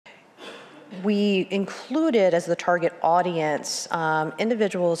we included as the target audience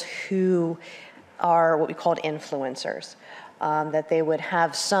individuals who are what we called influencers. That they would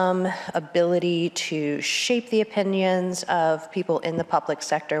have some ability to shape the opinions of people in the public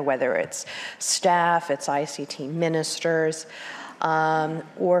sector, whether it's staff, it's ICT ministers,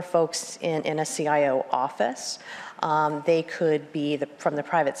 or folks in a CIO office. They could be from the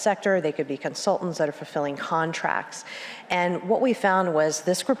private sector, they could be consultants that are fulfilling contracts. And what we found was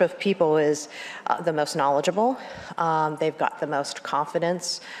this group of people is the most knowledgeable, they've got the most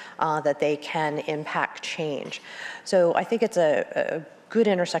confidence that they can impact change. So I think it's a good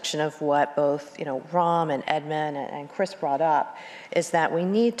intersection of what both Raum and Edmund and Chris brought up, is that we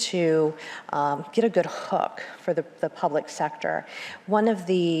need to get a good hook for the public sector. One of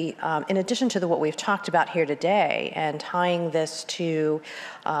the, in addition to what we've talked about here today and tying this to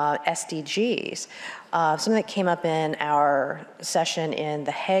SDGs, something that came up in our session in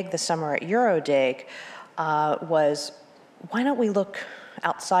The Hague this summer at Eurodig was, why don't we look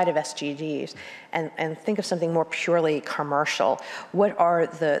outside of SDGs and think of something more purely commercial? What are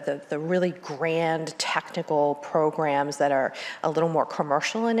the really grand technical programs that are a little more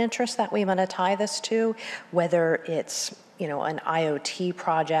commercial in interest that we want to tie this to? Whether it's an IoT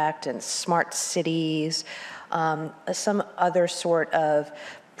project and smart cities, some other sort of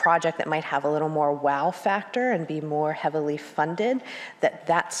project that might have a little more wow factor and be more heavily funded,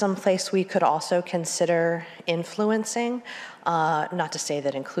 that's someplace we could also consider influencing. Not to say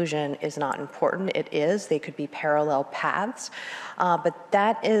that inclusion is not important, it is. They could be parallel paths. But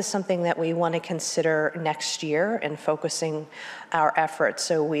that is something that we want to consider next year in focusing our efforts.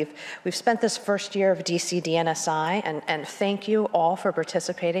 So we've spent this first year of DC DNSI, and thank you all for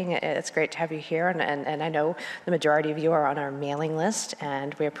participating. It's great to have you here, and I know the majority of you are on our mailing list,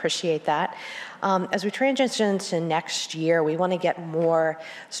 and we appreciate that. As we transition to next year, we want to get more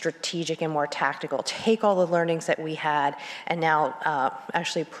strategic and more tactical, take all the learnings that we had and now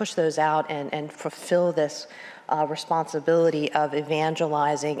actually push those out and fulfill this responsibility of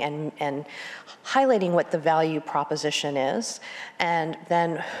evangelizing and highlighting what the value proposition is. And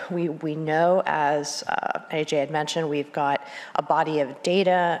then we know, as AJ had mentioned, we've got a body of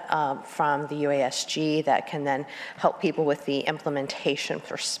data from the UASG that can then help people with the implementation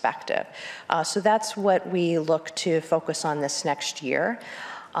perspective. So that's what we look to focus on this next year.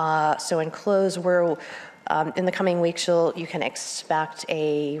 So in close, in the coming weeks, you can expect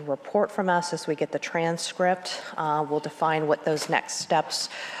a report from us as we get the transcript. We'll define what those next steps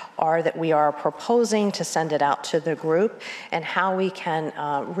are that we are proposing to send it out to the group, and how we can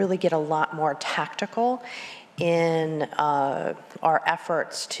really get a lot more tactical in our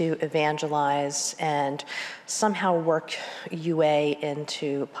efforts to evangelize and somehow work UA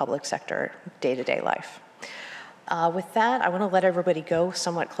into public sector day-to-day life. With that, I want to let everybody go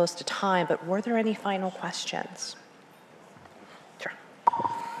somewhat close to time, but were there any final questions? Sure.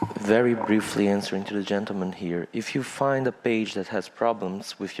 Very briefly answering to the gentleman here, if you find a page that has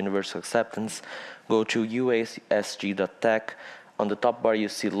problems with universal acceptance, go to uasg.tech. On the top bar, you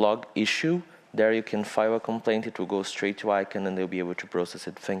see log issue. There you can file a complaint. It will go straight to ICANN, and they'll be able to process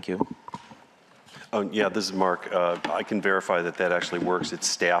it. Thank you. Yeah, this is Mark. I can verify that actually works. It's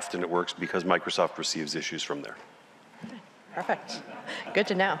staffed, and it works because Microsoft receives issues from there. Perfect. Good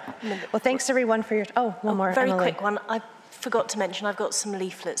to know. Well, thanks everyone for your, one more. Very Emily. quick one. I forgot to mention, I've got some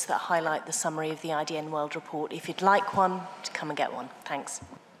leaflets that highlight the summary of the IDN World Report. If you'd like one, come and get one. Thanks.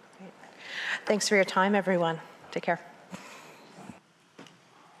 Thanks for your time, everyone. Take care.